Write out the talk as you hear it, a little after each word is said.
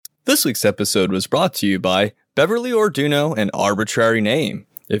This week's episode was brought to you by Beverly Orduno and Arbitrary Name.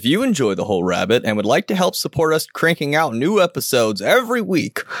 If you enjoy The Whole Rabbit and would like to help support us cranking out new episodes every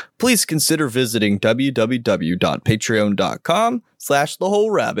week, please consider visiting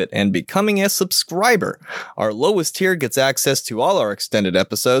www.patreon.com/thewholerabbit and becoming a subscriber. Our lowest tier gets access to all our extended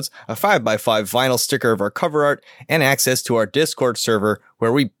episodes, a 5x5 vinyl sticker of our cover art, and access to our Discord server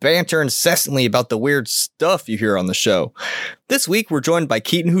where we banter incessantly about the weird stuff you hear on the show. This week, we're joined by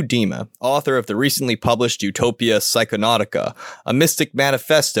Keaton Hudema, author of the recently published Utopia, Psychonautica, a mystic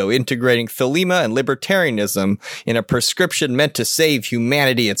manifesto integrating Thelema and libertarianism in a prescription meant to save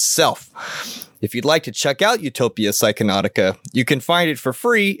humanity itself. If you'd like to check out Utopia Psychonautica, you can find it for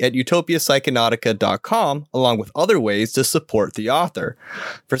free at utopiapsychonautica.com, along with other ways to support the author.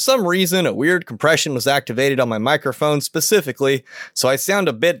 For some reason, a weird compression was activated on my microphone specifically, so I sound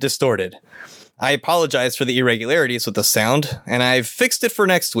a bit distorted. I apologize for the irregularities with the sound, and I've fixed it for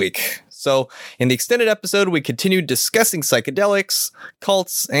next week. So, in the extended episode, we continued discussing psychedelics,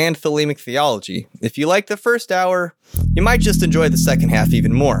 cults, and Thelemic theology. If you like the first hour, you might just enjoy the second half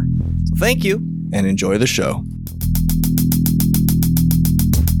even more. So thank you, and enjoy the show.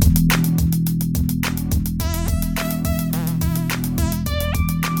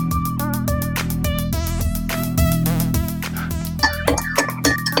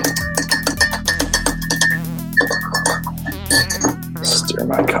 Stir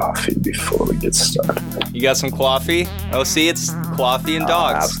my coffee before we get started. You got some coffee? Oh, see, it's coffee and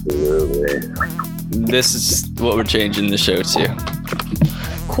dogs. Absolutely. This is what we're changing the show to.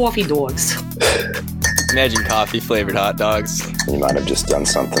 Coffee dogs. Imagine coffee-flavored hot dogs. You might have just done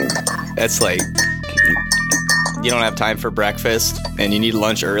something. That's like, you don't have time for breakfast, and you need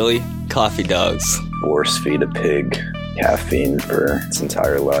lunch early. Coffee dogs. Force feed a pig caffeine for its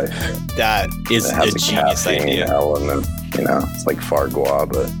entire life. That is It has a genius caffeine idea. element. You know, it's like Fargois,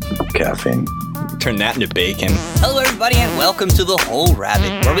 but caffeine. Turn that into bacon. Hello, everybody, and welcome to The Whole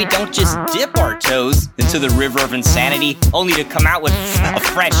Rabbit, where we don't just dip our toes into the river of insanity, only to come out with a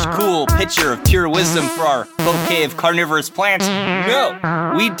fresh, cool pitcher of pure wisdom for our bouquet of carnivorous plants.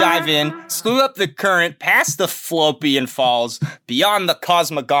 No, we dive in, swim up the current, past the Fallopian Falls, beyond the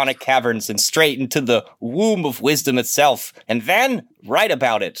cosmogonic caverns, and straight into the womb of wisdom itself, and then write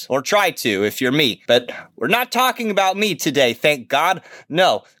about it, or try to, if you're me. But we're not talking about me today, thank God.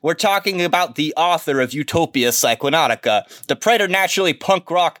 No, we're talking about the author of Utopia Psychonautica, the preternaturally punk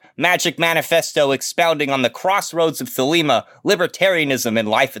rock magic manifesto expounding on the crossroads of Thelema, libertarianism, and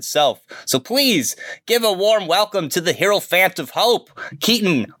life itself. So please, give a warm welcome to the Hierophant of Hope,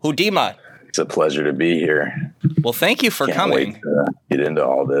 Keaton Hudema. It's a pleasure to be here. Well, thank you for Can't coming. wait to get into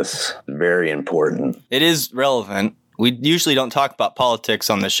all this. Very important. It is relevant. We usually don't talk about politics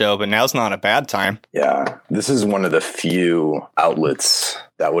on the show, but now's not a bad time. Yeah, this is one of the few outlets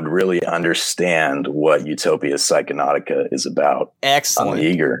that would really understand what Utopia Psychonautica is about. Excellent. I'm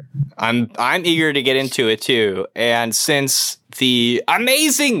eager. I'm eager to get into it too. And since the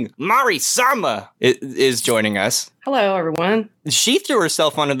amazing Mari Sama is joining us, Hello, everyone. she threw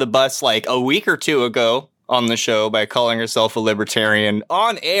herself under the bus like a week or two ago on the show by calling herself a libertarian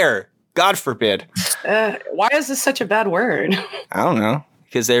on air. God forbid. Why is this such a bad word? I don't know.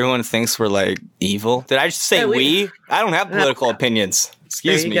 Because everyone thinks we're like evil. Did I just say we? I don't have political opinions.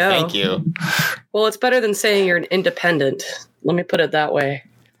 Excuse me. go. Thank you. Well, it's better than saying you're an independent. Let me put it that way.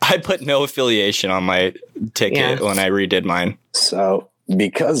 I put no affiliation on my ticket when I redid mine. So,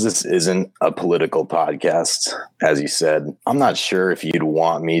 because this isn't a political podcast, as you said, I'm not sure if you'd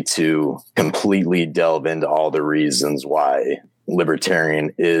want me to completely delve into all the reasons why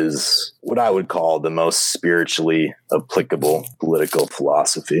libertarian is what I would call the most spiritually applicable political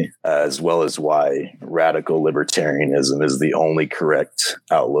philosophy, as well as why radical libertarianism is the only correct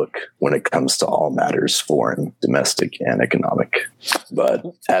outlook when it comes to all matters foreign, domestic, and economic. But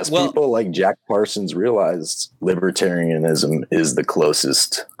as people like Jack Parsons realized, libertarianism is the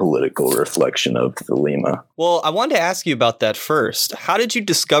closest political reflection of Thelema. Well, I wanted to ask you about that first. How did you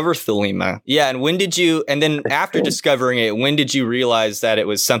discover Thelema? Yeah, and when did you, and then after discovering it, when did you realize that it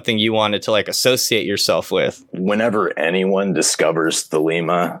was something you wanted to like associate yourself with? Whenever anyone discovers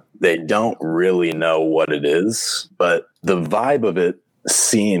Thelema, they don't really know what it is, but the vibe of it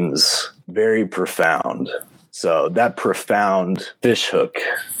seems very profound. So that profound fishhook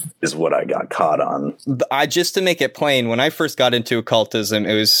is what I got caught on. Just to make it plain, when I first got into occultism,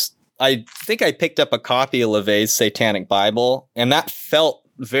 I think I picked up a copy of LaVey's Satanic Bible, and that felt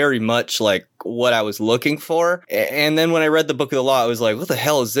very much like what I was looking for. And then when I read the Book of the Law, I was like, what the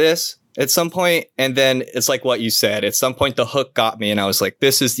hell is this? At some point, and then it's like what you said. At some point, the hook got me, and I was like,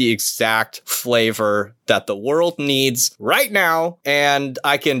 this is the exact flavor that the world needs right now. And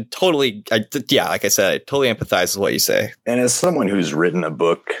I can totally, like I said, I totally empathize with what you say. And as someone who's written a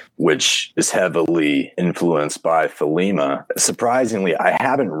book which is heavily influenced by Thelema, surprisingly, I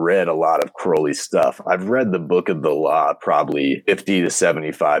haven't read a lot of Crowley's stuff. I've read the Book of the Law probably 50 to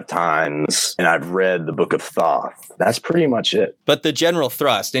 75 times, and I've read the Book of Thoth. That's pretty much it. But the general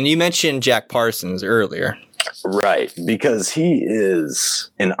thrust, and you mentioned Jack Parsons earlier. Right, because he is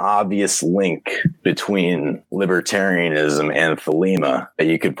an obvious link between libertarianism and Thelema that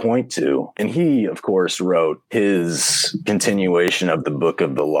you could point to. And he, of course, wrote his continuation of the Book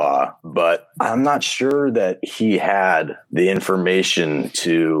of the Law, but I'm not sure that he had the information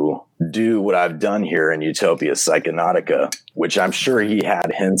to do what I've done here in Utopia Psychonautica, which I'm sure he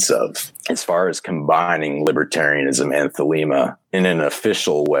had hints of as far as combining libertarianism and Thelema in an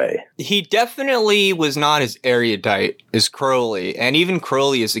official way. He definitely was not as erudite as Crowley, and even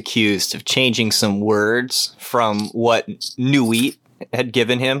Crowley is accused of changing some words from what Nuit had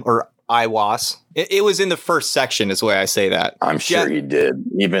given him, or Iwas. It was in the first section is the way I say that. I'm sure he did,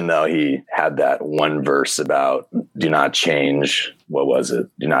 even though he had that one verse about do not change, what was it?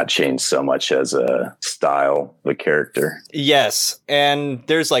 Do not change so much as a style of a character. Yes, and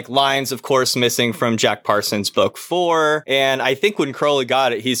there's like lines, of course, missing from Jack Parsons' book 4, and I think when Crowley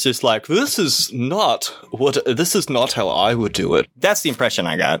got it, he's just like, this is not how I would do it. That's the impression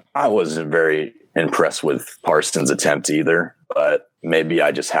I got. I wasn't very impressed with Parsons' attempt either, but maybe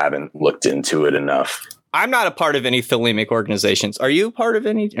I just haven't looked into it enough. I'm not a part of any Thelemic organizations. Are you a part of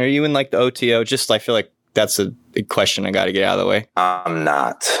any? Are you in like the OTO? Just I feel like that's a big question I got to get out of the way. I'm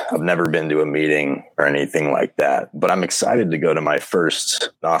not. I've never been to a meeting or anything like that, but I'm excited to go to my first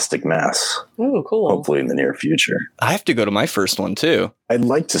Gnostic Mass. Oh, cool. Hopefully in the near future. I have to go to my first one too. I'd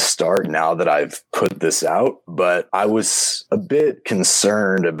like to start now that I've put this out, but I was a bit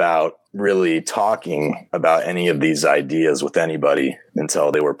concerned about really talking about any of these ideas with anybody until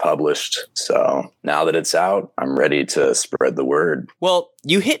they were published. So now that it's out, I'm ready to spread the word. Well,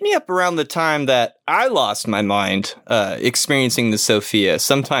 you hit me up around the time that I lost my mind experiencing the Sophia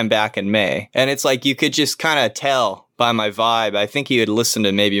sometime back in May. And it's like you could just kind of tell by my vibe. I think you had listened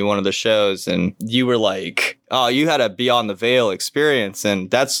to maybe one of the shows and you were like, oh, you had a Beyond the Veil experience.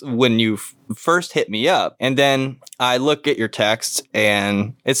 And that's when you first hit me up. And then I look at your text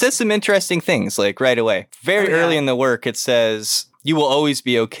and it says some interesting things like right away. Very early in the work, it says, you will always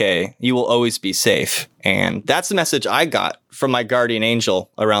be okay. You will always be safe. And that's the message I got from my guardian angel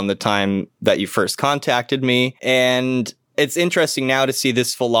around the time that you first contacted me. And it's interesting now to see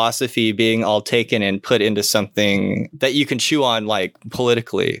this philosophy being all taken and put into something that you can chew on, like,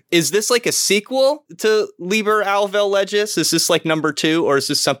 politically. Is this like a sequel to Liber Alvel Legis? Is this like number 2, or is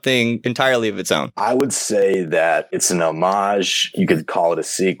this something entirely of its own? I would say that it's an homage. You could call it a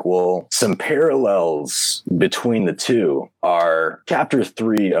sequel. Some parallels between the two are chapter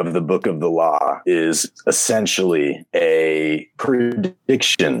 3 of the Book of the Law is essentially a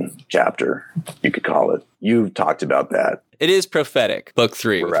prediction chapter, you could call it. You've talked about that. It is prophetic, book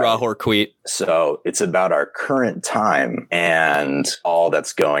 3, with Rahor Queet. So it's about our current time and all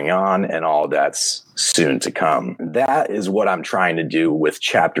that's going on and all that's soon to come. That is what I'm trying to do with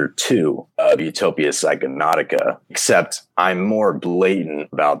chapter 2 of Utopia Psychonautica, except I'm more blatant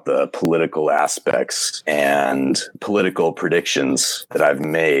about the political aspects and political predictions that I've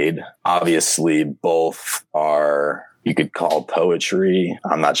made. Obviously, both are, you could call poetry.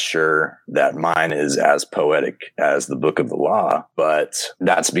 I'm not sure that mine is as poetic as the Book of the Law, but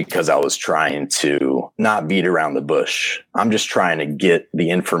that's because I was trying to not beat around the bush. I'm just trying to get the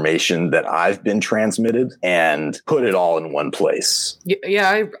information that I've been transmitted and put it all in one place.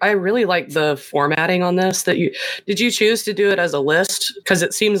 Yeah, I really like the formatting on this. Did you choose to do it as a list? Because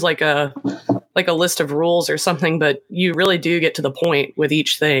it seems like a list of rules or something, but you really do get to the point with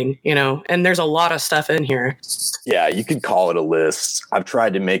each thing, you know, and there's a lot of stuff in here. Yeah, you could call it a list. I've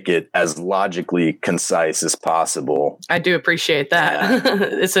tried to make it as logically concise as possible. I do appreciate that. Yeah.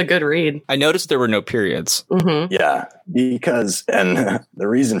 It's a good read. I noticed there were no periods. Mm-hmm. Yeah, because, and the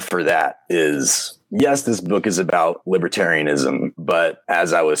reason for that is, yes, this book is about libertarianism, but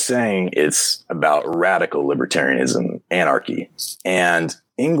as I was saying, it's about radical libertarianism, anarchy. And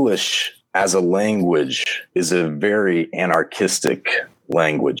English as a language is a very anarchistic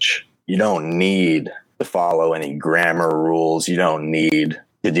language. You don't need to follow any grammar rules. You don't need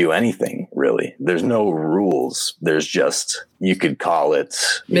to do anything, really. There's no rules. There's just, you could call it,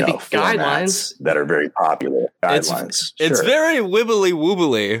 maybe guidelines that are very popular. Guidelines. It's very wibbly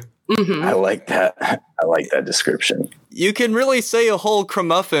woobly. Mm-hmm. I like that. I like that description. You can really say a whole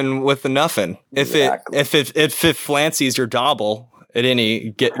cramuffin with a nuffin if it fancies your dobble. at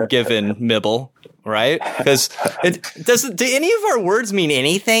any given mibble, right? Because do any of our words mean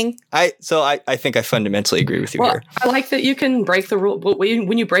anything? I think I fundamentally agree with you here. I like that you can break the rule, but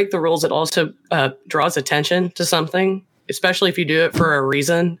when you break the rules, it also draws attention to something, especially if you do it for a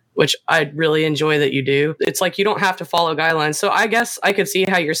reason, which I really enjoy that you do. It's like you don't have to follow guidelines. So I guess I could see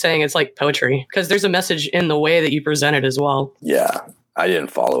how you're saying it's like poetry, because there's a message in the way that you present it as well. Yeah, I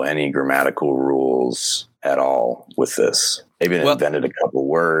didn't follow any grammatical rules at all with this. I even invented a couple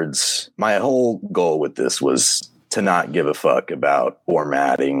words. My whole goal with this was to not give a fuck about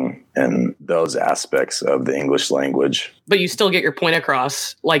formatting and those aspects of the English language. But you still get your point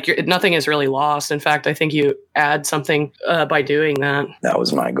across. Like nothing is really lost. In fact, I think you add something by doing that. That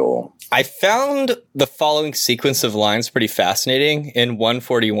was my goal. I found the following sequence of lines pretty fascinating. In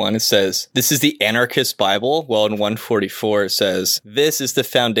 141, it says, "This is the anarchist Bible." While in 144, it says, "This is the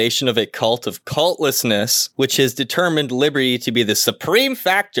foundation of a cult of cultlessness, which has determined liberty to be the supreme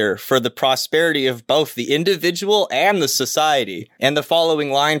factor for the prosperity of both the individual and the society." And the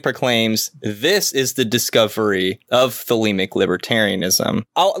following line proclaims, "This is the discovery of thelemic libertarianism."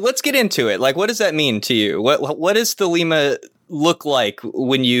 Let's get into it. Like, what does that mean to you? What does thelema look like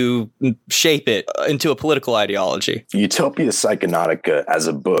when you shape it into a political ideology? Utopia Psychonautica as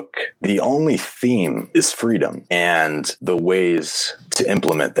a book, the only theme is freedom and the ways to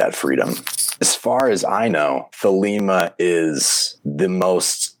implement that freedom. As far as I know, thelema is the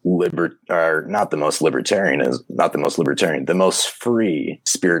most the most free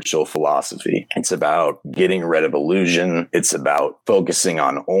spiritual philosophy. It's about getting rid of illusion. It's about focusing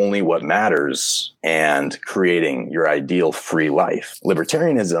on only what matters and creating your ideal free life.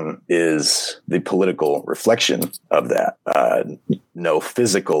 Libertarianism is the political reflection of that. No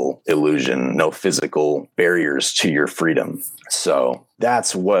physical illusion, no physical barriers to your freedom. So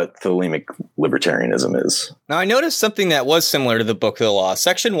that's what thelemic libertarianism is. Now, I noticed something that was similar to the Book of the Law.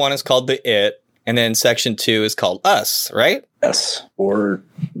 Section 1 is called the It, and then Section 2 is called Us, right? Yes, or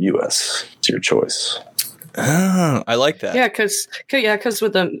US. It's your choice. Oh, I like that. Yeah, because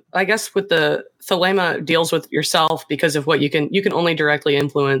with the thelema deals with yourself because of what you can only directly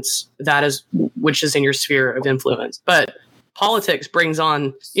influence that which is in your sphere of influence. But politics brings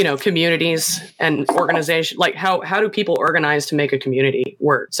on, communities and organization. Like how do people organize to make a community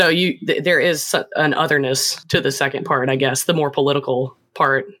work? So there is an otherness to the second part, I guess, the more political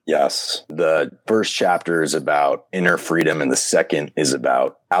part. Yes. The first chapter is about inner freedom and the second is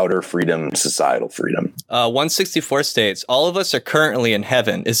about outer freedom, societal freedom. 164 states, "All of us are currently in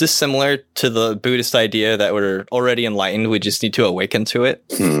heaven." Is this similar to the Buddhist idea that we're already enlightened? We just need to awaken to it?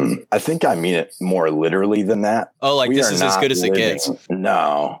 I think I mean it more literally than that. Oh, like this is as good as it gets.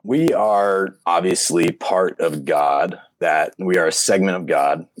 No, we are obviously part of God. That we are a segment of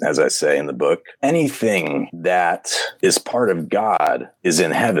God, as I say in the book. Anything that is part of God is in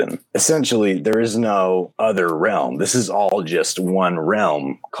heaven. Essentially, there is no other realm. This is all just one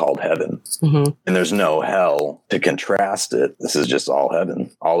realm called heaven. Mm-hmm. And there's no hell to contrast it. This is just all heaven.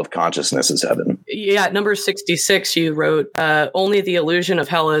 All of consciousness is heaven. Yeah, at number 66, you wrote, only the illusion of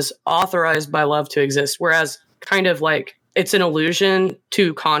hell is authorized by love to exist. Whereas kind of like, it's an illusion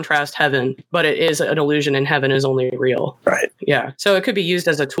to contrast heaven, but it is an illusion and heaven is only real. Right. Yeah. So it could be used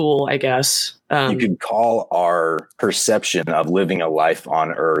as a tool, I guess. You could call our perception of living a life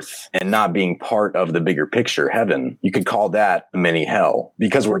on earth and not being part of the bigger picture, heaven, you could call that a mini hell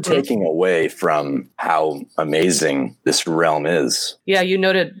because we're taking away from how amazing this realm is. Yeah, you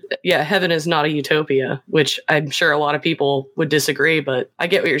noted, heaven is not a utopia, which I'm sure a lot of people would disagree, but I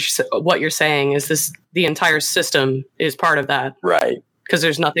get what you're saying is the entire system is part of that. Right. Because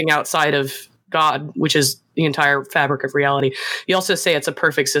there's nothing outside of God, which is the entire fabric of reality. You also say it's a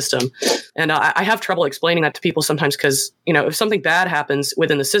perfect system. And I have trouble explaining that to people sometimes because, if something bad happens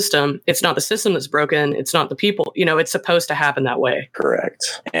within the system, it's not the system that's broken. It's not the people, it's supposed to happen that way.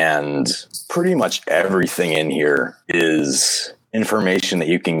 Correct. And pretty much everything in here is information that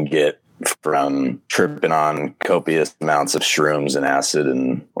you can get from tripping on copious amounts of shrooms and acid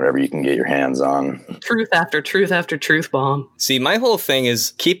and whatever you can get your hands on. Truth after truth after truth bomb. See, my whole thing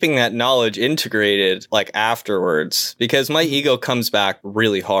is keeping that knowledge integrated like afterwards because my ego comes back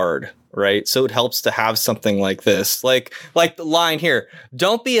really hard. Right. So it helps to have something like this, like the line here.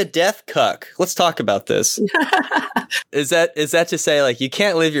 Don't be a death cuck. Let's talk about this. Is that to say like you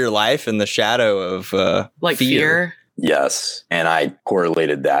can't live your life in the shadow of like fear? Yes. And I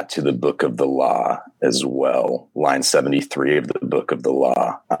correlated that to the Book of the Law as well. Line 73 of the Book of the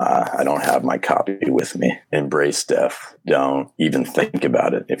Law. I don't have my copy with me. Embrace death. Don't even think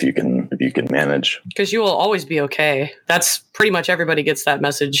about it if you can manage. Because you will always be okay. That's pretty much everybody gets that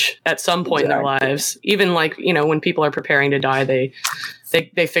message at some point in their lives. Even like, when people are preparing to die, they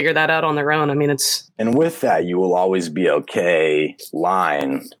figure that out on their own. I mean, and with that, you will always be okay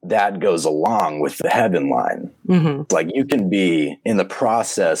line that goes along with the heaven line. Mm-hmm. Like you can be in the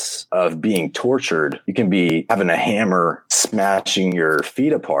process of being tortured. You can be having a hammer smashing your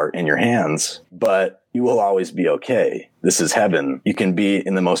feet apart in your hands, but you will always be okay. This is heaven. You can be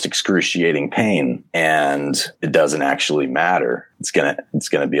in the most excruciating pain and it doesn't actually matter. It's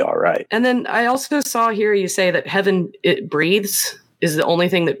gonna be all right. And then I also saw here you say that heaven, it breathes. Is the only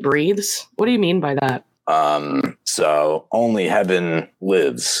thing that breathes? What do you mean by that? So only heaven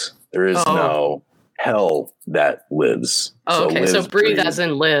lives. There is no hell that lives. Oh, okay. So breathe as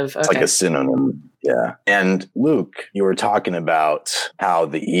in live. Okay. It's like a synonym. Yeah. And Luke, you were talking about how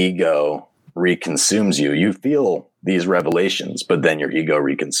the ego reconsumes you. You feel these revelations, but then your ego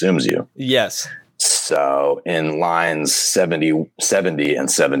reconsumes you. Yes. So in lines 70 and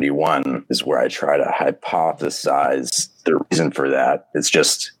 71 is where I try to hypothesize the reason for that. It's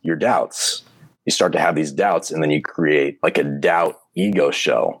just your doubts. You start to have these doubts and then you create like a doubt ego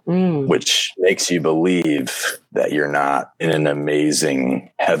shell, which makes you believe that you're not in an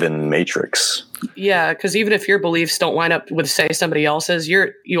amazing heaven matrix. Yeah, because even if your beliefs don't line up with, say, somebody else's,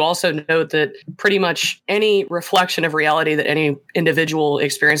 you also know that pretty much any reflection of reality that any individual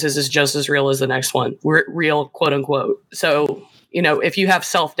experiences is just as real as the next one. We're real, quote unquote. So, if you have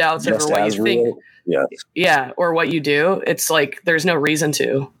self-doubts over what you think, or what you do, it's like there's no reason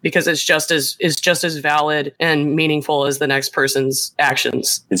to, because it's just as valid and meaningful as the next person's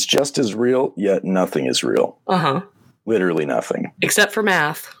actions. It's just as real, yet nothing is real. Uh-huh. Literally nothing. Except for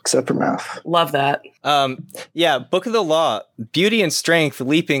math. Love that. Book of the Law. Beauty and strength,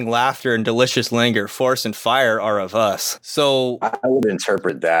 leaping, laughter, and delicious languor, force and fire are of us. So I would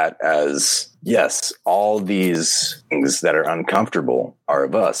interpret that as, yes, all these things that are uncomfortable are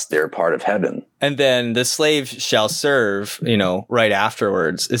of us. They're part of heaven. And then the slave shall serve, right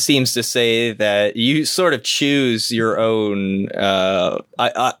afterwards. It seems to say that you sort of choose your own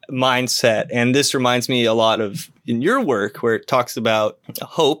mindset. And this reminds me a lot of in your work where it talks about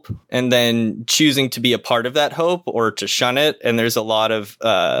hope and then choosing to be a part of that hope or to shun it. And there's a lot of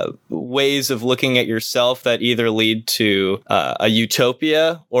ways of looking at yourself that either lead to a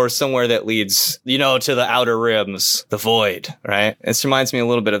utopia or somewhere that leads, to the outer rims, the void, right? This reminds me a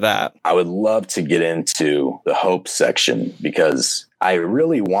little bit of that. I would love to get into the hope section because I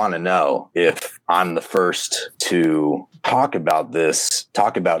really want to know if I'm the first to talk about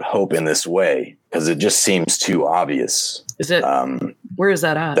hope in this way, because it just seems too obvious. Is it? Where is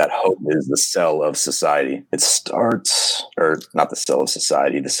that at? That hope is the cell of society. It starts, or not the cell of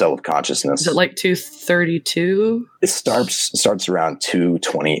society, the cell of consciousness. Is it like 232? It starts around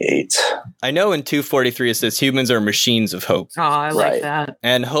 228. I know in 243 it says humans are machines of hope. Oh, I like that.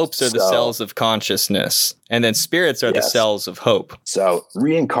 And hopes are the cells of consciousness. And then spirits are the cells of hope. So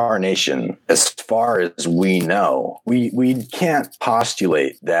reincarnation, as far as we know, we can't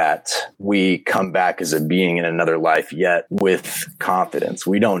postulate that we come back as a being in another life yet with confidence.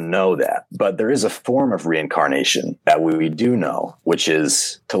 We don't know that. But there is a form of reincarnation that we do know, which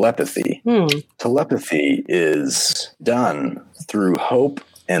is telepathy. Telepathy is done through hope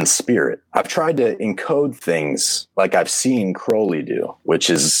and spirit. I've tried to encode things like I've seen Crowley do, which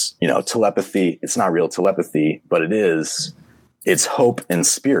is, telepathy. It's not real telepathy, but it is. It's hope and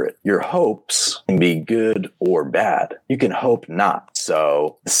spirit. Your hopes can be good or bad. You can hope not.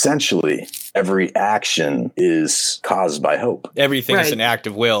 So essentially, every action is caused by hope. Everything is an act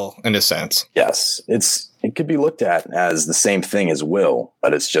of will, in a sense. Yes. It could be looked at as the same thing as will,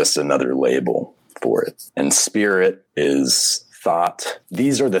 but it's just another label for it. And spirit is thought.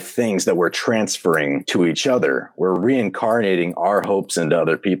 These are the things that we're transferring to each other. We're reincarnating our hopes into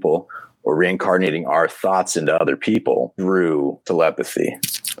other people, or reincarnating our thoughts into other people through telepathy.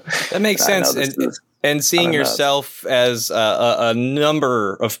 That makes sense. And seeing yourself as a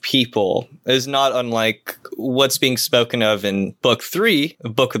number of people is not unlike what's being spoken of in Book 3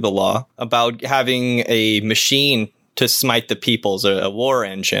 of Book of the Law, about having a machine to smite the peoples, a war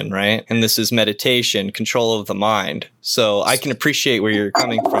engine, right? And this is meditation, control of the mind. So I can appreciate where you're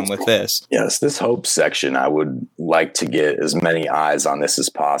coming from with this. Yes, this hope section I would like to get as many eyes on this as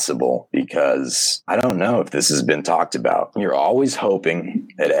possible because I don't know if this has been talked about. You're always hoping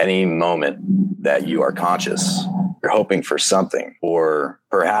at any moment that you are conscious. You're hoping for something, or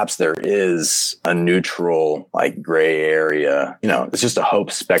perhaps there is a neutral, like gray area. It's just a hope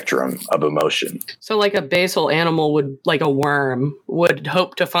spectrum of emotion. So like a basal animal would, like a worm, would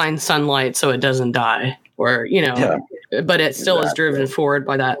hope to find sunlight so it doesn't die. Or, but it still is driven forward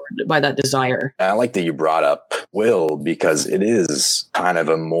by that desire. I like that you brought up will because it is kind of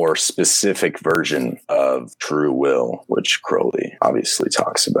a more specific version of true will, which Crowley obviously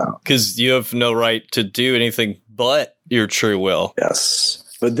talks about. Because you have no right to do anything but your true will.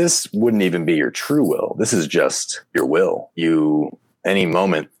 Yes. But this wouldn't even be your true will. This is just your will. Any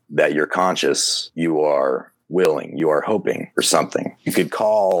moment that you're conscious, you are willing, you are hoping for something. You could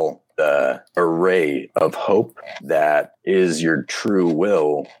call the array of hope that is your true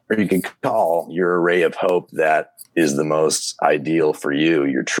will, or you could call your array of hope that is the most ideal for you,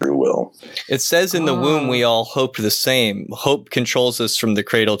 your true will. It says in the womb, we all hope the same. Hope controls us from the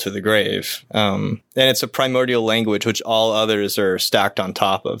cradle to the grave. And it's a primordial language, which all others are stacked on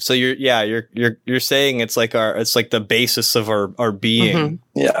top of. So you're saying it's like the basis of our being. Mm-hmm.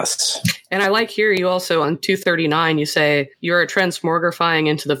 Yes. And I like here you also on 239, you say you're transmogrifying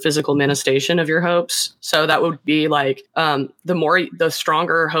into the physical manifestation of your hopes. So that would be like the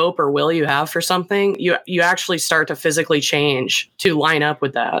stronger hope or will you have for something, you actually start to physically change to line up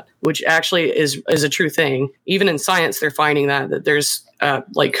with that, which actually is a true thing. Even in science, they're finding that there's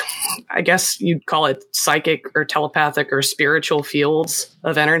I guess you'd call it psychic or telepathic or spiritual fields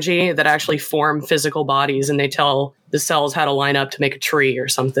of energy that actually form physical bodies, and they tell the cells how to line up to make a tree or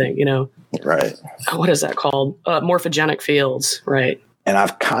something, Right. What is that called? Morphogenic fields, right? And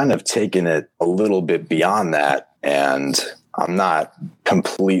I've kind of taken it a little bit beyond that, and I'm not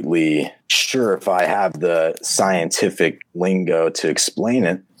completely sure if I have the scientific lingo to explain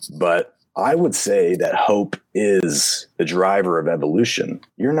it, but I would say that hope is the driver of evolution.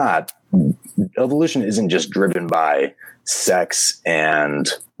 Evolution isn't just driven by sex and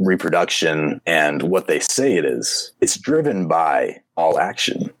reproduction and what they say it is. It's driven by all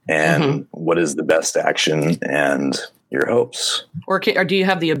action and what is the best action and your hopes. Or do you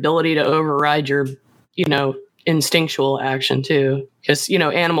have the ability to override your, instinctual action too? Because,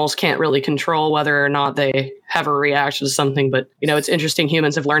 animals can't really control whether or not they have a reaction to something. But, it's interesting.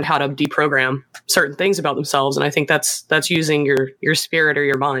 Humans have learned how to deprogram certain things about themselves. And I think that's using your spirit or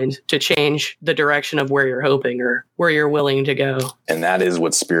your mind to change the direction of where you're hoping or where you're willing to go. And that is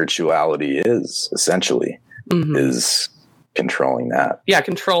what spirituality is, essentially, is controlling that. Yeah,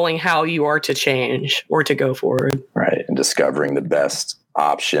 controlling how you are to change or to go forward. Right. And discovering the best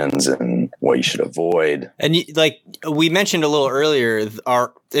options and what you should avoid. And like we mentioned a little earlier,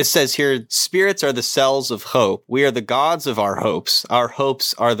 it says here, spirits are the cells of hope. We are the gods of our hopes. Our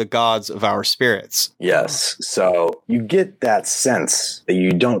hopes are the gods of our spirits. Yes. So you get that sense that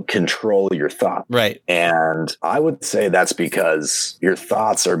you don't control your thought. Right. And I would say that's because your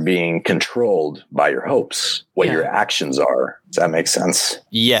thoughts are being controlled by your hopes, what your actions are. Does that make sense?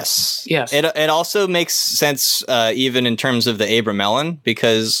 Yes. Yes. It also makes sense even in terms of the Abramelin,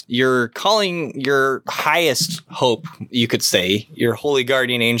 because you're calling your highest hope, you could say, your holy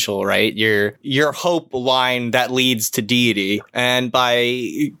guardian angel, right? Your hope line that leads to deity. And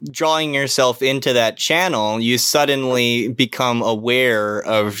by drawing yourself into that channel, you suddenly become aware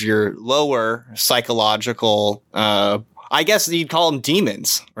of your lower psychological I guess you'd call them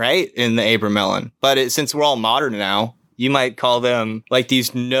demons, right? In the Abramelin. But since we're all modern now, you might call them like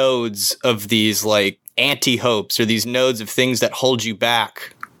these nodes of these like anti-hopes or these nodes of things that hold you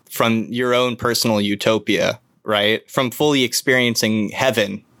back from your own personal utopia, right? From fully experiencing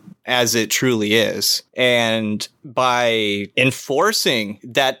heaven as it truly is. And by enforcing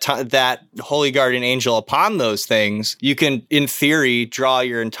that holy guardian angel upon those things, you can, in theory, draw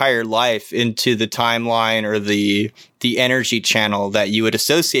your entire life into the timeline or the energy channel that you would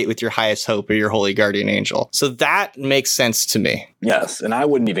associate with your highest hope or your holy guardian angel. So that makes sense to me. Yes. And I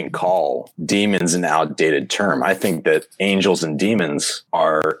wouldn't even call demons an outdated term. I think that angels and demons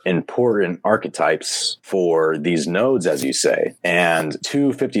are important archetypes for these nodes, as you say. And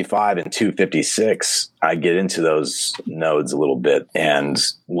 255 and 256, I get into those nodes a little bit and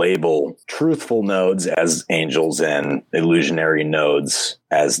label truthful nodes as angels and illusionary nodes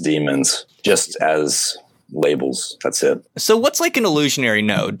as demons, just as labels. That's it. So what's like an illusionary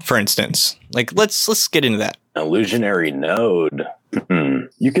node, for instance? Like let's get into that. An illusionary node.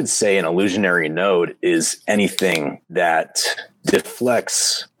 You could say an illusionary node is anything that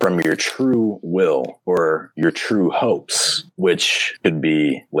deflects from your true will or your true hopes, which could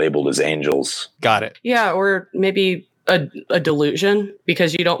be labeled as angels. Got it. Yeah, or maybe a delusion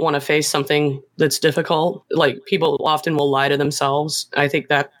because you don't want to face something that's difficult. Like people often will lie to themselves. I think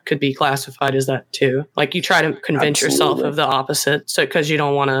that could be classified as that too. Like you try to convince yourself of the opposite. So because you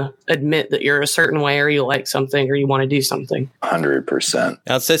don't want to admit that you're a certain way or you like something or you want to do something. 100%.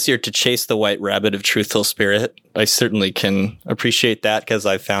 Now it says here to chase the white rabbit of truthful spirit. I certainly can appreciate that because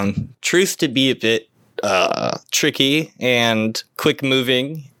I found truth to be a bit tricky and quick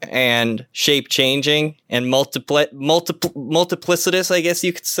moving and shape changing and multiplicitous, I guess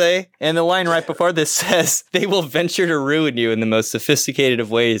you could say. And the line right before this says, they will venture to ruin you in the most sophisticated of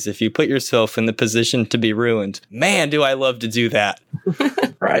ways if you put yourself in the position to be ruined. Man, do I love to do that.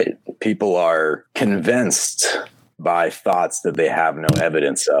 Right. People are convinced by thoughts that they have no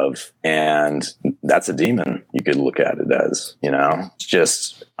evidence of. And that's a demon. You could look at it as, it's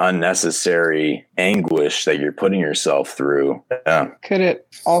just unnecessary anguish that you're putting yourself through. Yeah. Could it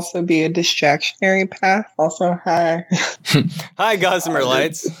also be a distractionary path? Also, hi. Hi, Gossamer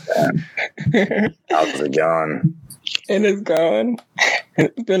Lights. How's it going? It is going.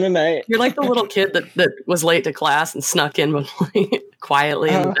 It's been a night. You're like the little kid that was late to class and snuck in quietly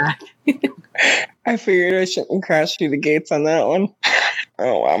in the back. I figured I shouldn't crash through the gates on that one.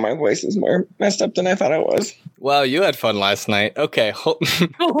 Oh, wow. My voice is more messed up than I thought it was. Wow, you had fun last night. Okay.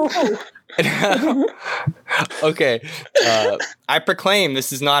 Okay. I proclaim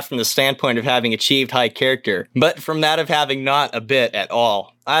this is not from the standpoint of having achieved high character, but from that of having not a bit at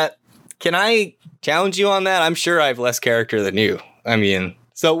all. Can I challenge you on that? I'm sure I have less character than you. I mean,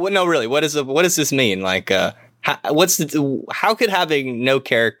 so no, really, what does this mean? Like, how could having no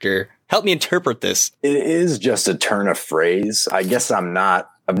character help me interpret this? It is just a turn of phrase. I guess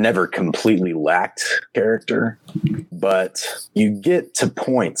I've never completely lacked character, but you get to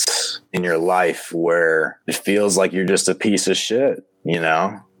points in your life where it feels like you're just a piece of shit,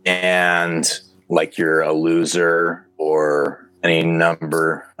 and like you're a loser or any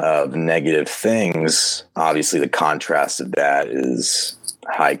number of negative things. Obviously, the contrast of that is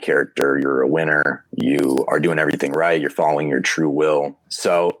high character. You're a winner. You are doing everything right. You're following your true will.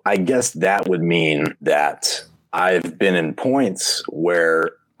 So I guess that would mean that I've been in points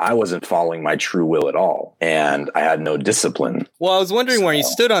where I wasn't following my true will at all, and I had no discipline. Well, I was wondering where you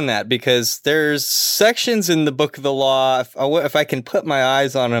stood on that, because there's sections in the Book of the Law, if I can put my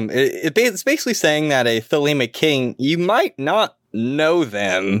eyes on them, it's basically saying that a thelemic king, you might not know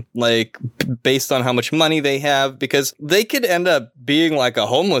them, like, based on how much money they have, because they could end up being like a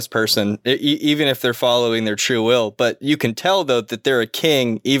homeless person, even if they're following their true will. But you can tell, though, that they're a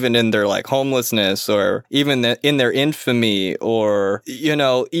king, even in their, like, homelessness, or even in their infamy, or,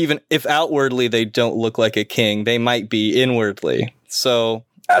 even if outwardly they don't look like a king, they might be inwardly. So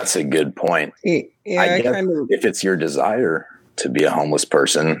that's a good point. Yeah, I guess if it's your desire to be a homeless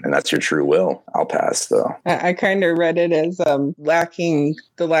person and that's your true will, I'll pass, though. I kind of read it as lacking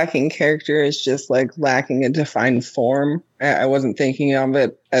character is just like lacking a defined form. I wasn't thinking of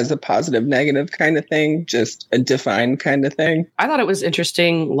it as a positive, negative kind of thing, just a defined kind of thing. I thought it was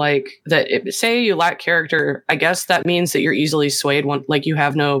interesting, like, that say you lack character, I guess that means that you're easily swayed, like you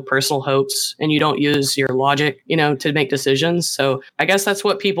have no personal hopes and you don't use your logic, to make decisions. So I guess that's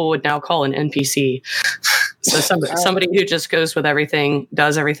what people would now call an NPC. So somebody who just goes with everything,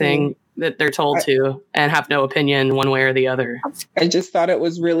 does everything that they're told to, and have no opinion one way or the other. I just thought it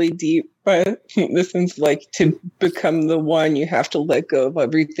was really deep, but this is like, to become the one, you have to let go of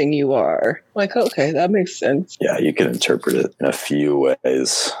everything you are. Like, okay, that makes sense. Yeah, you can interpret it in a few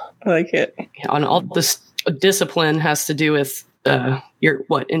ways. I like it. And all this discipline has to do with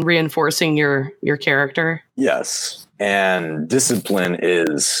in reinforcing your character. Yes. And discipline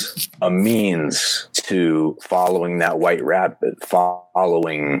is a means to following that white rabbit,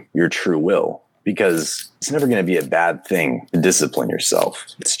 following your true will, because it's never going to be a bad thing to discipline yourself.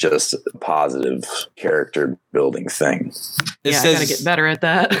 It's just a positive character building thing. I got to get better at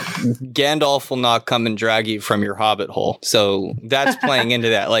that. Gandalf will not come and drag you from your hobbit hole. So that's playing into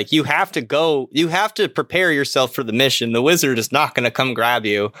that. Like, you have to prepare yourself for the mission. The wizard is not going to come grab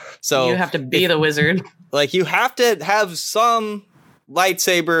you. So you have to be the wizard. Like, you have to have some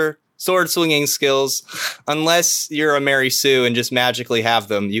lightsaber sword swinging skills, unless you're a Mary Sue and just magically have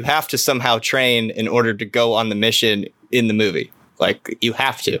them. You have to somehow train in order to go on the mission in the movie. Like, you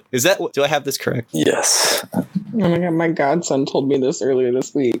have to. Do I have this correct? Yes. Oh my God, my godson told me this earlier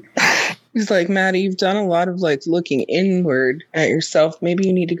this week. He's like, Maddie, you've done a lot of like looking inward at yourself. Maybe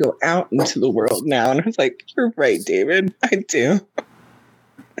you need to go out into the world now. And I was like, you're right, David. I do.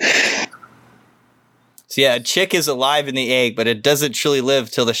 So yeah, a chick is alive in the egg, but it doesn't truly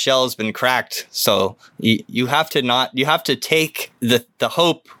live till the shell has been cracked. So you have to take the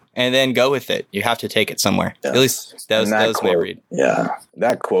hope and then go with it. You have to take it somewhere. Yes. At least that was my read. Yeah,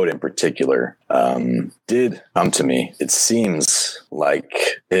 that quote in particular did come to me. It seems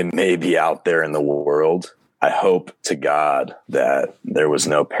like it may be out there in the world. I hope to God that there was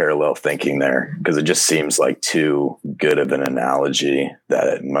no parallel thinking there, because it just seems like too good of an analogy that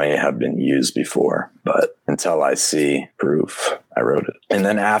it may have been used before. But until I see proof, I wrote it. And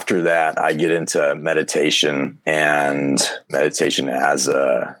then after that, I get into meditation, and meditation as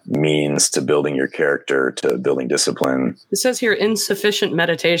a means to building your character, to building discipline. It says here, insufficient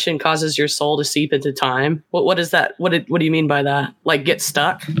meditation causes your soul to seep into time. What is that? What do you mean by that? Like get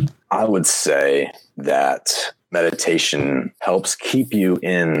stuck? I would say that meditation helps keep you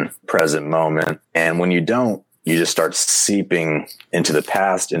in present moment. And when you don't, you just start seeping into the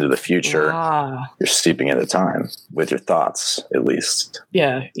past, into the future. You're seeping into time with your thoughts, at least.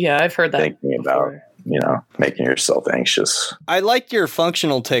 Yeah, I've heard that. Thinking about, making yourself anxious. I like your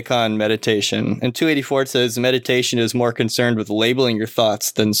functional take on meditation. And 284 says meditation is more concerned with labeling your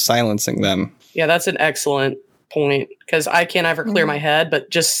thoughts than silencing them. Yeah, that's an excellent point, because I can't ever clear my head, but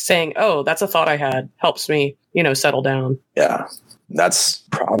just saying, oh, that's a thought I had, helps me, settle down. Yeah. That's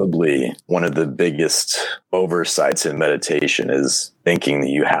probably one of the biggest oversights in meditation, is thinking that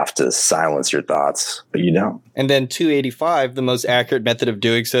you have to silence your thoughts, but you don't. And then 285, the most accurate method of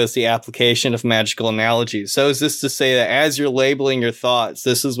doing so is the application of magical analogies. So is this to say that as you're labeling your thoughts,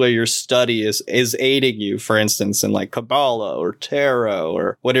 this is where your study is aiding you, for instance, in like Kabbalah or Tarot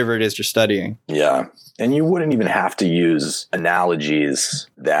or whatever it is you're studying? Yeah. And you wouldn't even have to use analogies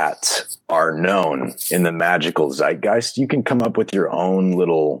that are known in the magical zeitgeist. You can come up with your own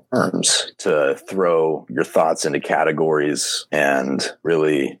little terms to throw your thoughts into categories and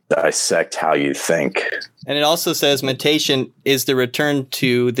really dissect how you think. And it also says meditation is the return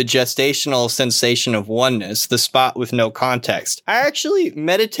to the gestational sensation of oneness, the spot with no context. I actually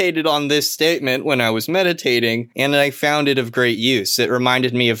meditated on this statement when I was meditating, and I found it of great use. It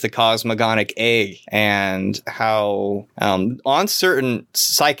reminded me of the cosmogonic egg and how on certain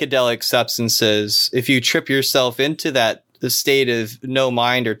psychedelic substances, if you trip yourself into that the state of no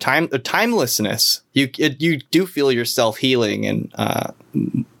mind or timelessness, you do feel yourself healing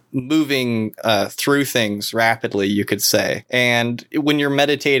and moving through things rapidly, you could say. And when you're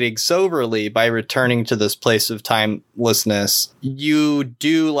meditating soberly, by returning to this place of timelessness, you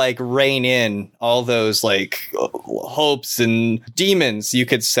do like rein in all those like hopes and demons, you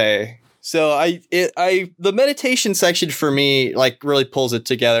could say. So the meditation section for me, like, really pulls it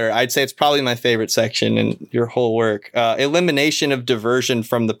together. I'd say it's probably my favorite section in your whole work. Elimination of diversion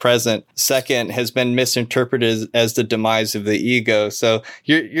from the present, second, has been misinterpreted as the demise of the ego. So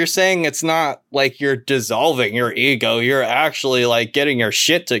you're saying it's not like you're dissolving your ego. You're actually like getting your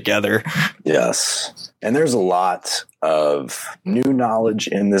shit together. Yes. And there's a lot of new knowledge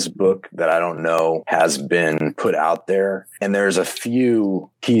in this book that I don't know has been put out there. And there's a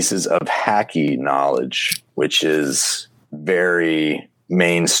few pieces of hacky knowledge, which is very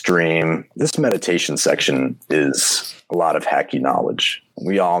mainstream. This meditation section is a lot of hacky knowledge.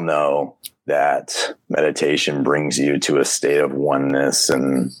 We all know that meditation brings you to a state of oneness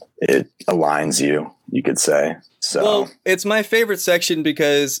and it aligns you, you could say. So, well, it's my favorite section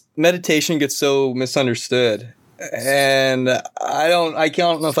because meditation gets so misunderstood. And I don't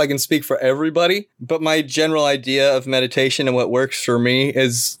know if I can speak for everybody, but my general idea of meditation and what works for me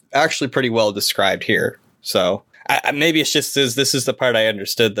is actually pretty well described here. So maybe it's just this is the part I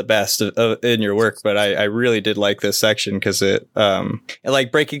understood the best in your work, but I really did like this section because it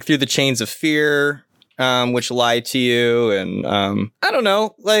like breaking through the chains of fear, which lie to you. And I don't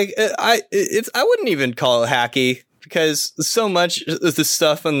know, like I wouldn't even call it hacky. Because so much of the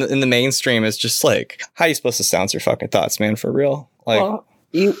stuff in the mainstream is just like, how are you supposed to silence your fucking thoughts, man? For real? Like, well,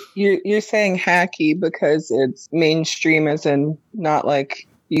 you're saying hacky because it's mainstream, as in not like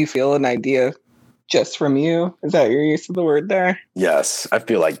you feel an idea just from you. Is that your use of the word there? Yes, I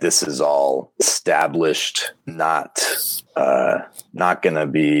feel like this is all established, not going to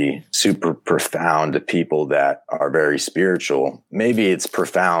be super profound to people that are very spiritual. Maybe it's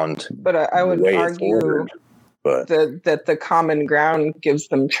profound, but I would argue. But that the common ground gives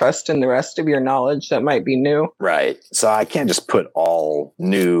them trust in the rest of your knowledge that might be new. Right. So I can't just put all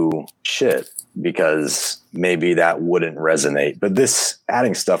new shit because maybe that wouldn't resonate. But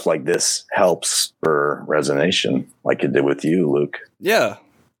adding stuff like this helps for resonation, like it did with you, Luke. Yeah.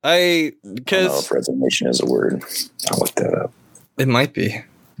 I don't know if resonation is a word. I'll look that up. It might be.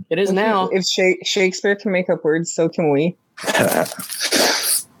 It is now. If Shakespeare can make up words, so can we.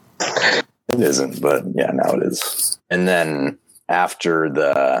 isn't, but yeah, now it is. And then after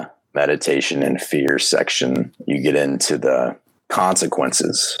the meditation and fear section, you get into the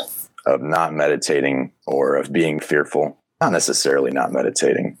consequences of not meditating or of being fearful. Not necessarily not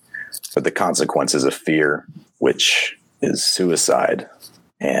meditating, but the consequences of fear, which is suicide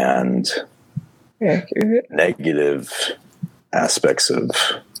and negative aspects of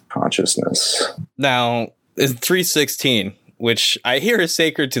consciousness. Now, in 3:16, which I hear is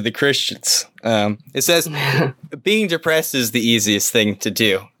sacred to the Christians, it says, being depressed is the easiest thing to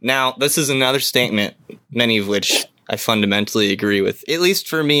do. Now, this is another statement, many of which I fundamentally agree with, at least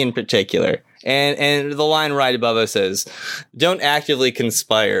for me in particular. And the line right above us says, don't actively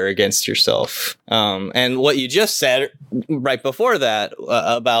conspire against yourself. And what you just said right before that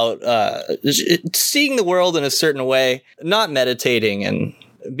about seeing the world in a certain way, not meditating and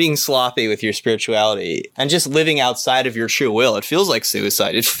being sloppy with your spirituality and just living outside of your true will. It feels like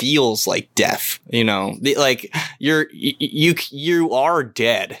suicide. It feels like death, like you are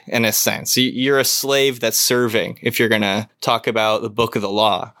dead in a sense. You're a slave that's serving, if you're going to talk about the book of the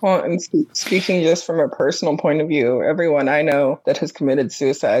law. Well, and speaking just from a personal point of view, everyone I know that has committed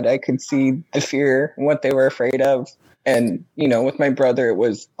suicide, I could see the fear and what they were afraid of. And, with my brother, it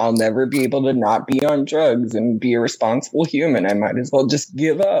was, I'll never be able to not be on drugs and be a responsible human. I might as well just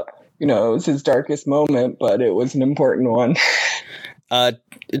give up. It was his darkest moment, but it was an important one.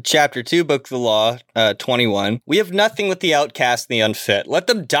 Chapter 2, Book of the Law, 21. We have nothing with the outcast and the unfit. Let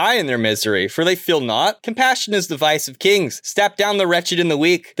them die in their misery, for they feel not. Compassion is the vice of kings. Step down the wretched and the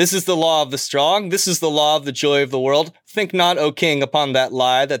weak. This is the law of the strong. This is the law of the joy of the world. Think not, O king, upon that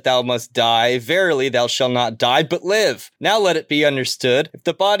lie that thou must die. Verily, thou shalt not die, but live. Now let it be understood. If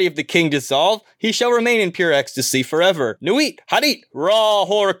the body of the king dissolve, he shall remain in pure ecstasy forever. Nuit, hadit, ra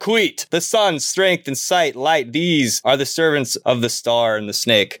hor quit. The sun, strength, and sight, light, these are the servants of the star and the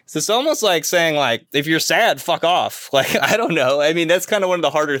snake. So it's almost like saying, if you're sad, fuck off. I don't know. I mean, that's kind of one of the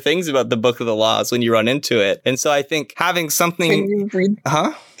harder things about the Book of the Laws when you run into it. And so I think having something...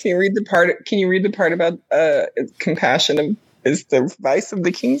 Can you read the part about compassion is the vice of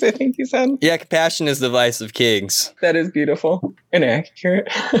the kings, I think you said? Yeah, compassion is the vice of kings. That is beautiful and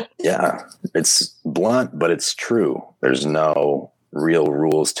accurate. Yeah, it's blunt, but it's true. There's no real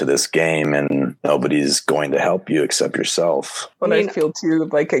rules to this game, and nobody's going to help you except yourself. But I feel too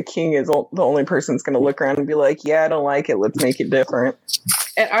like a king is the only person that's going to look around and be like, yeah, I don't like it, let's make it different.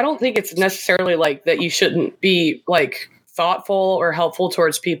 And I don't think it's necessarily that you shouldn't be thoughtful or helpful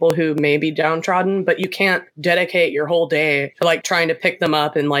towards people who may be downtrodden, but you can't dedicate your whole day to trying to pick them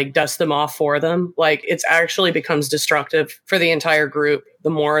up and dust them off for them. It's actually becomes destructive for the entire group the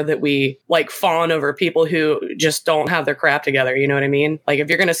more that we fawn over people who just don't have their crap together. You know what I mean? If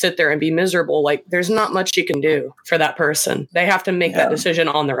you're going to sit there and be miserable, there's not much you can do for that person. They have to make that decision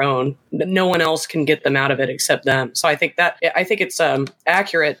on their own. No one else can get them out of it except them. So I think it's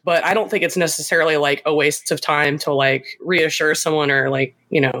accurate, but I don't think it's necessarily a waste of time to reassure someone or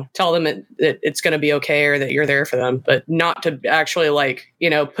tell them that it's going to be okay or that you're there for them, but not to actually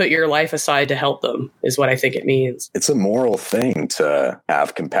put your life aside to help them is what I think it means. It's a moral thing to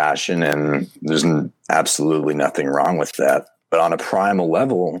have compassion, and there's absolutely nothing wrong with that. But on a primal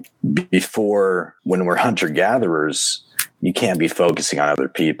level, when we're hunter-gatherers, you can't be focusing on other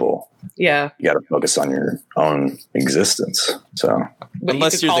people. Yeah. You got to focus on your own existence. So, but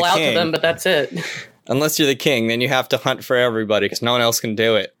unless you can call out to them, but that's it. Unless you're the king, then you have to hunt for everybody because no one else can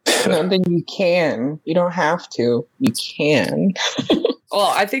do it. No, then you can. You don't have to. You can.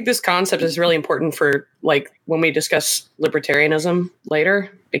 Well, I think this concept is really important for when we discuss libertarianism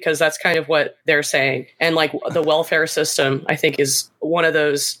later, because that's kind of what they're saying. And the welfare system, I think, is one of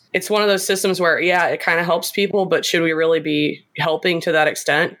those. It's one of those systems where, yeah, it kind of helps people, but should we really be helping to that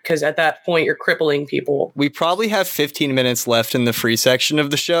extent? Because at that point, you're crippling people. We probably have 15 minutes left in the free section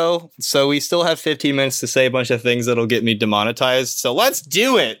of the show. So we still have 15 minutes to say a bunch of things that'll get me demonetized. So let's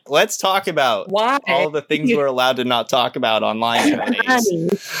do it. Let's talk about all the things we're allowed to not talk about online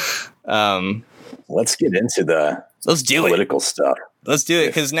nowadays. Let's get into the political stuff. Let's do it,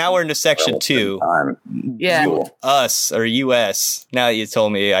 because now we're into section 2. Yeah. Cool. Us, or US. Now that you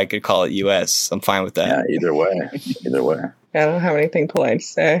told me I could call it US, I'm fine with that. Yeah, either way. I don't have anything polite to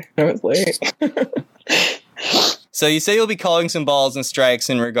say. I was late. So you say you'll be calling some balls and strikes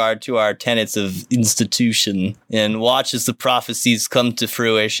in regard to our tenets of institution, and watch as the prophecies come to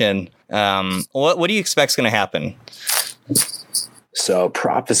fruition. What do you expect is going to happen? So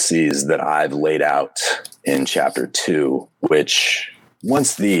prophecies that I've laid out in chapter 2, which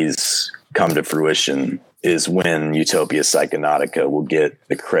once these come to fruition is when Utopia Psychonautica will get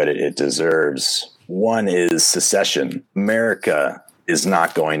the credit it deserves. One is secession. America is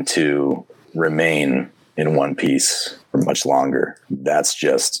not going to remain in one piece for much longer. It's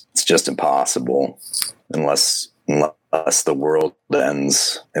just impossible unless the world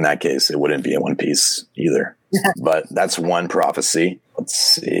ends. In that case, it wouldn't be in one piece either. But that's one prophecy. Let's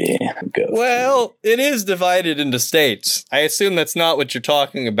see. Well, it is divided into states. I assume that's not what you're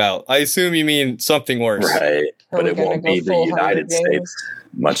talking about. I assume you mean something worse. Right. But it won't be the United States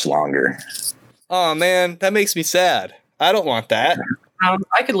much longer. Oh, man, that makes me sad. I don't want that.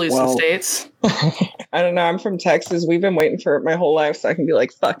 I could lose some states. I don't know. I'm from Texas. We've been waiting for it my whole life so I can be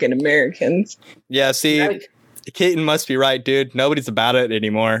like fucking Americans. Yeah, see, Keaton must be right, dude. Nobody's about it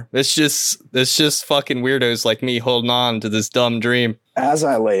anymore. It's just fucking weirdos like me holding on to this dumb dream. As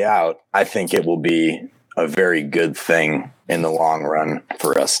I lay out, I think it will be a very good thing in the long run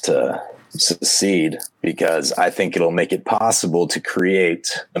for us to succeed, because I think it'll make it possible to create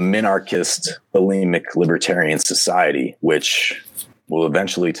a minarchist, bulimic, libertarian society, which will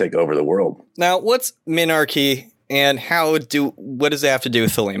eventually take over the world. Now, what's minarchy, and what does it have to do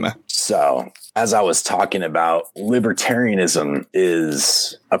with Thelema? So, as I was talking about, libertarianism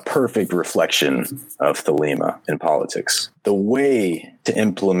is a perfect reflection of Thelema in politics. The way to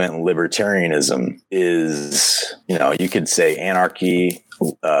implement libertarianism is, you could say anarchy,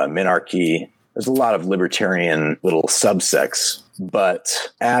 minarchy. There's a lot of libertarian little subsects.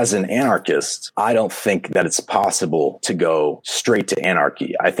 But as an anarchist, I don't think that it's possible to go straight to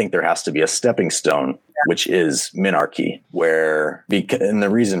anarchy. I think there has to be a stepping stone, which is minarchy, and the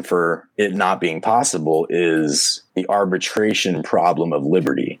reason for it not being possible is the arbitration problem of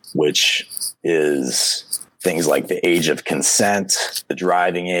liberty, which is things like the age of consent, the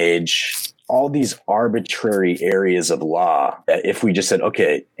driving age, all these arbitrary areas of law that if we just said,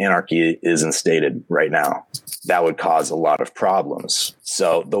 okay, anarchy is instated right now, that would cause a lot of problems.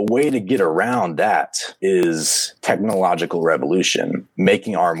 So the way to get around that is technological revolution,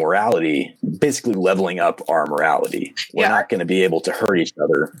 making our morality, basically leveling up our morality. We're not going to be able to hurt each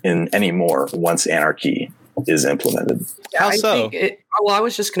other anymore once anarchy is implemented. How so? I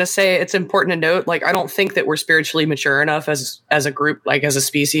was just going to say it's important to note, I don't think that we're spiritually mature enough as a group, as a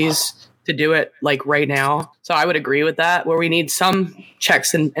species, to do it right now. So I would agree with that, where we need some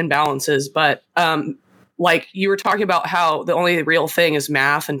checks and balances. But you were talking about how the only real thing is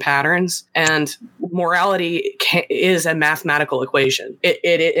math and patterns, and morality is a mathematical equation. It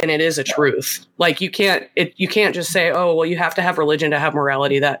is a truth. You can't just say, oh, well, you have to have religion to have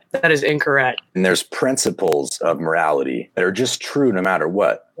morality. That is incorrect. And there's principles of morality that are just true no matter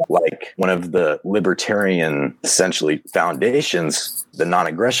what. Like one of the libertarian, essentially, foundations, the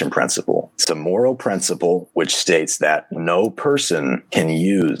non-aggression principle. It's a moral principle which states that no person can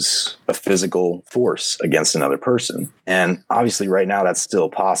use a physical force against another person. And obviously right now that's still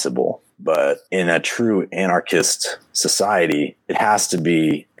possible. But in a true anarchist society, it has to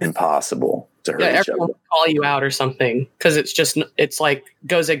be impossible to hurt each everyone other. will call you out or something because it's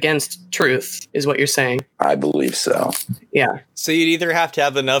goes against truth, is what you're saying. I believe so. Yeah. So you'd either have to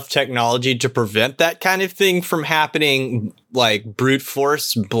have enough technology to prevent that kind of thing from happening, brute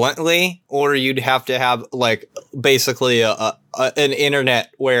force bluntly, or you'd have to have basically an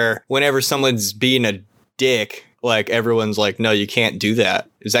internet where whenever someone's being a dick, everyone's no, you can't do that.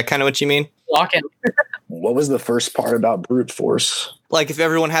 Is that kind of what you mean? Lock in. What was the first part about brute force? If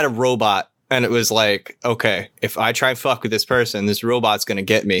everyone had a robot and it was okay, if I try and fuck with this person, this robot's going to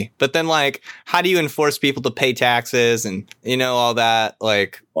get me. But then how do you enforce people to pay taxes and, all that?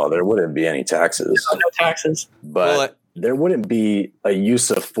 Well, there wouldn't be any taxes. No taxes. But there wouldn't be a use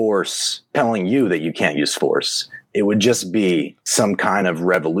of force telling you that you can't use force. It would just be some kind of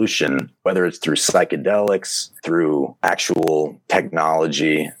revolution, whether it's through psychedelics, through actual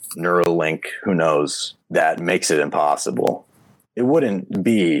technology, Neuralink, who knows, that makes it impossible. It wouldn't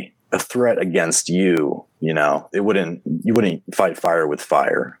be a threat against you, you wouldn't fight fire with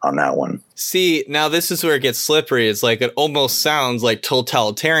fire on that one. See, now this is where it gets slippery. It's it almost sounds like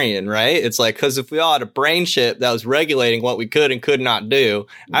totalitarian, right? It's because if we all had a brain chip that was regulating what we could and could not do,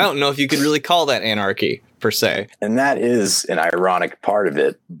 I don't know if you could really call that anarchy per se. And that is an ironic part of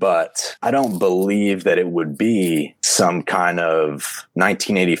it, but I don't believe that it would be some kind of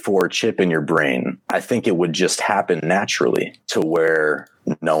 1984 chip in your brain. I think it would just happen naturally to where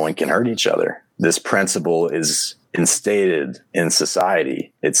no one can hurt each other. This principle is instated in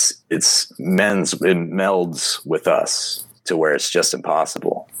society. It melds with us to where it's just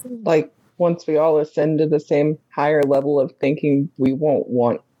impossible. Once we all ascend to the same higher level of thinking, we won't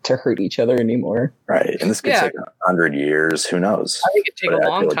want to hurt each other anymore. Right. And this could take 100 years. Who knows? I think it'd take a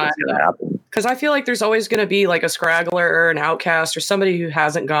long time. Happen. Because I feel like there's always going to be like a scraggler or an outcast or somebody who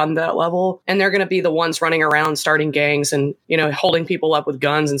hasn't gotten to that level. And they're going to be the ones running around starting gangs and, you know, holding people up with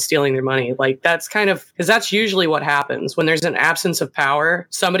guns and stealing their money. Like that's kind of, because that's usually what happens when there's an absence of power.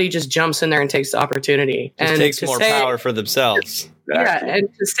 Somebody just jumps in there and takes the opportunity. Just and takes more power for themselves. Exactly. Yeah,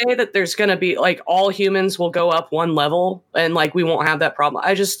 and to say that there's going to be like all humans will go up one level and like we won't have that problem.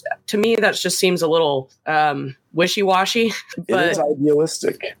 To me, that just seems a little wishy-washy. But, it is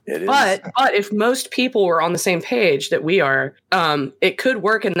idealistic. It is. But if most people were on the same page that we are, it could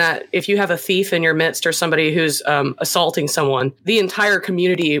work in that if you have a thief in your midst or somebody who's assaulting someone, the entire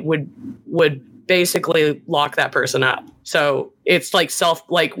community would basically lock that person up. So it's like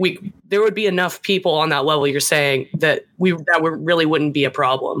there would be enough people on that level you're saying that really wouldn't be a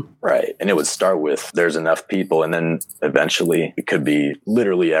problem. Right. And it would start with there's enough people and then eventually it could be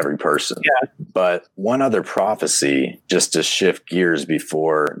literally every person. Yeah. But one other prophecy, just to shift gears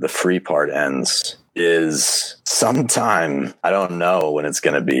before the free part ends, is sometime, I don't know when it's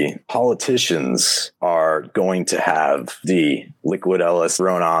going to be, politicians are going to have the liquid LSD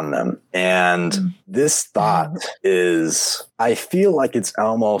thrown on them. And this thought is, I feel like it's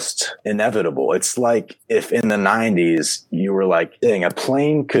almost inevitable. It's like if in the 90s you were like, dang, a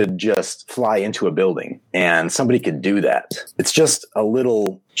plane could just fly into a building and somebody could do that. It's just a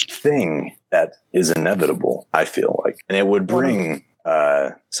little thing that is inevitable, I feel like. And it would bring...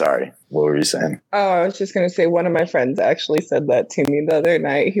 sorry, what were you saying? Oh, I was just going to say one of my friends actually said that to me the other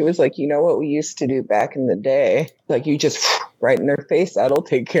night. He was like, you know what we used to do back in the day? Like you just right in their face, that'll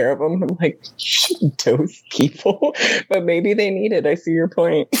take care of them. I'm like, those people. But maybe they need it. I see your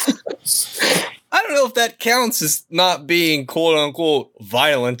point. I don't know if that counts as not being quote unquote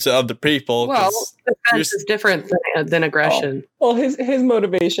violent to other people. Well, defense is different than aggression. Well, his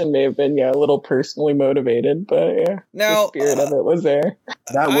motivation may have been a little personally motivated, but now, the spirit of it was there.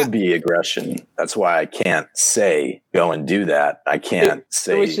 That would be aggression. That's why I can't say go and do that. I can't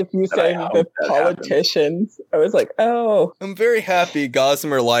say. It was just you saying the politicians. I was like, oh. I'm very happy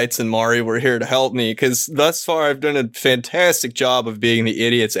Gossamer Lights and Mari were here to help me because thus far I've done a fantastic job of being the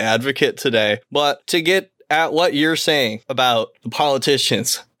idiot's advocate today. But to get at what you're saying about the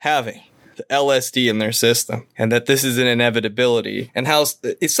politicians having the LSD in their system and that this is an inevitability and how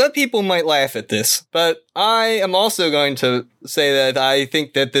some people might laugh at this, but I am also going to say that I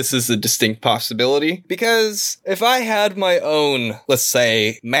think that this is a distinct possibility because if I had my own, let's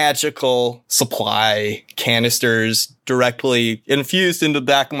say, magical supply canisters directly infused into the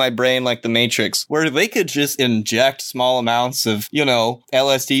back of my brain like the Matrix, where they could just inject small amounts of,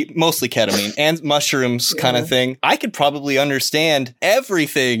 LSD, mostly ketamine and mushrooms kind of thing, I could probably understand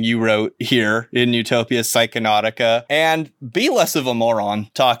everything you wrote here in Utopia Psychonautica and be less of a moron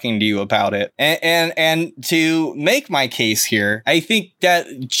talking to you about it. And to make my case here, I think that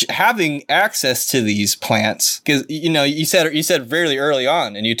having access to these plants, because you said very early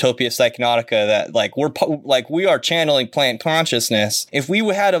on in Utopia Psychonautica that we are channeling plant consciousness. If we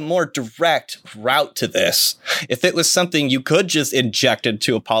had a more direct route to this, if it was something you could just inject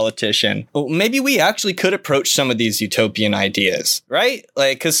into a politician, maybe we actually could approach some of these utopian ideas, right?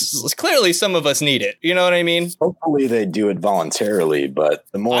 Like, because clearly some of us need it. You know what I mean? Hopefully they do it voluntarily, but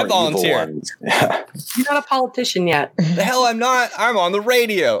the more evil ones. You're not a politician yet. The hell I'm not. I'm on the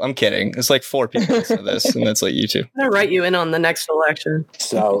radio. I'm kidding. It's like 4 people listen to this, and that's like you two. I'm going to write you in on the next election.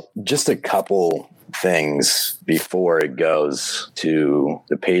 So just a couple things before it goes to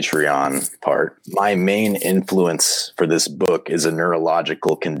the Patreon part. My main influence for this book is a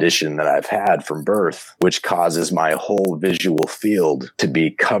neurological condition that I've had from birth, which causes my whole visual field to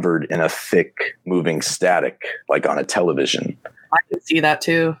be covered in a thick moving static, like on a television. I can see that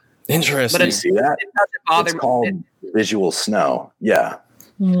too. Interesting. But you see that? It doesn't bother it's called visual snow. Yeah.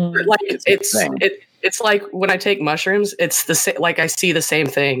 Like it's like when I take mushrooms, it's the same. Like I see the same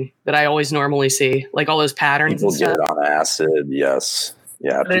thing that I always normally see, like all those patterns. People and stuff. get it on acid, yes,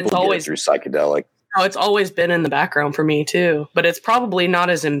 yeah. But people get it through psychedelic. No, it's always been in the background for me too, but it's probably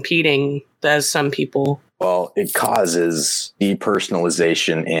not as impeding as some people. Well, it causes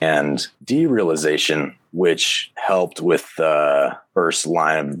depersonalization and derealization, which helped with the first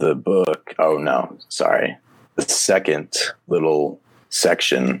line of the book. Oh no, sorry. The second little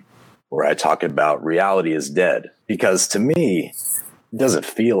section where I talk about reality is dead. Because to me, it doesn't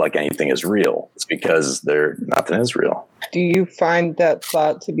feel like anything is real. It's because nothing is real. Do you find that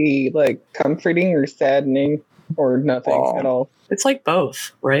thought to be like comforting or saddening or nothing at all? It's like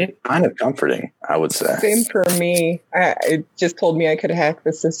both, right? Kind of comforting, I would say. Same for me. It just told me I could hack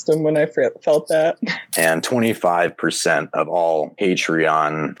the system when I felt that. And 25% of all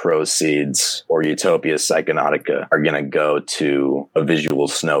Patreon proceeds or Utopia Psychonautica are going to go to a Visual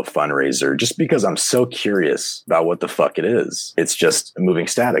Snow fundraiser, just because I'm so curious about what the fuck it is. It's just moving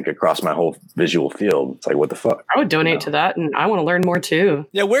static across my whole visual field. It's like, what the fuck? I would donate to that, and I want to learn more too.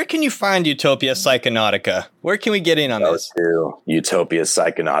 Yeah, where can you find Utopia Psychonautica? Where can we get in on this? To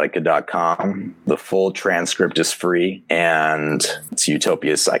utopiapsychonautica.com. The full transcript is free, and it's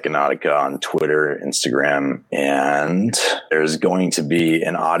Utopia Psychonautica on Twitter, Instagram, and there's going to be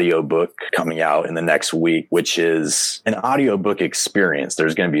an audiobook coming out in the next week, which is an audiobook experience.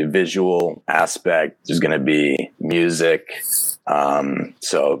 There's going to be a visual aspect. There's going to be music.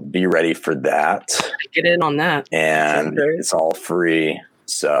 So be ready for that. Get in on that. And it's all free.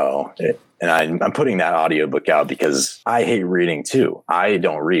 So, I'm putting that audiobook out because I hate reading too. I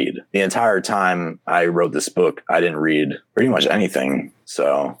don't read. The entire time I wrote this book, I didn't read pretty much anything.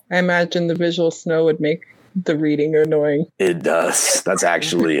 So I imagine the Visual Snow would make the reading annoying. It does. That's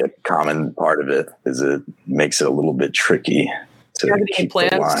actually a common part of it, is it makes it a little bit tricky to keep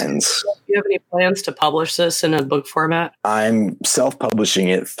the lines. Do you have any plans to publish this in a book format? I'm self-publishing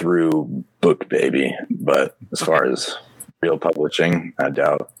it through BookBaby, but as far as real publishing, I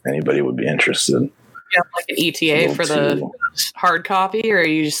doubt anybody would be interested. You have like an ETA for the hard copy, or are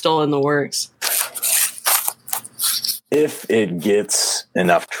you still in the works? If it gets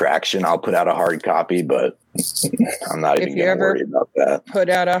enough traction, I'll put out a hard copy, but I'm not even going to worry about that. Put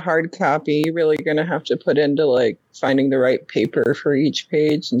out a hard copy, you're really going to have to put into like finding the right paper for each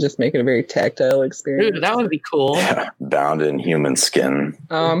page and just make it a very tactile experience. Ooh, that would be cool. Yeah, bound in human skin.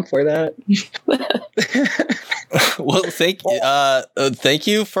 For that. Well, thank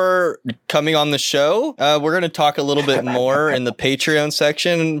you for coming on the show. We're going to talk a little bit more in the Patreon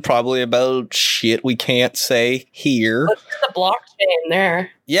section, probably about shit we can't say here. Let's get the blockchain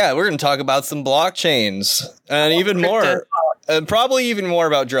there. Yeah, we're going to talk about some blockchains and even more. Probably even more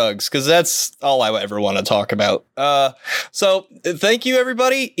about drugs, because that's all I ever want to talk about. So thank you,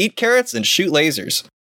 everybody. Eat carrots and shoot lasers.